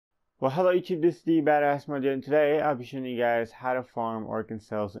Well, hello YouTube, this is the Badass Mojo, and today I'll be showing you guys how to farm Orkin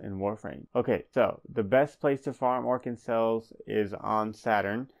cells in Warframe. Okay, so the best place to farm Orkin cells is on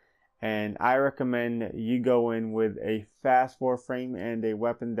Saturn, and I recommend you go in with a fast Warframe and a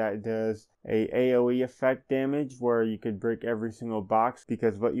weapon that does a AoE effect damage where you could break every single box,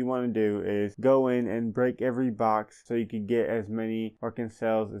 because what you want to do is go in and break every box so you can get as many Orkin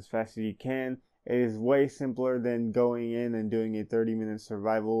cells as fast as you can. It is way simpler than going in and doing a 30-minute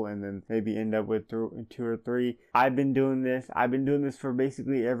survival and then maybe end up with 2 or 3. I've been doing this for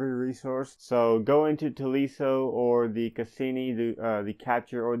basically every resource. So go into Taliso or the Cassini, the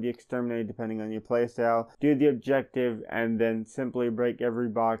Capture or the Exterminate, depending on your playstyle. Do the objective and then simply break every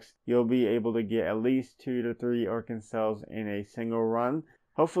box. You'll be able to get at least 2 to 3 Orkin cells in a single run.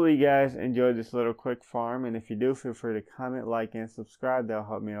 Hopefully you guys enjoyed this little quick farm, and if you do, feel free to comment, like, and subscribe. That'll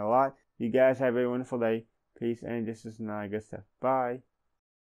help me a lot. You guys have a wonderful day. Peace, and this is not good stuff. Bye.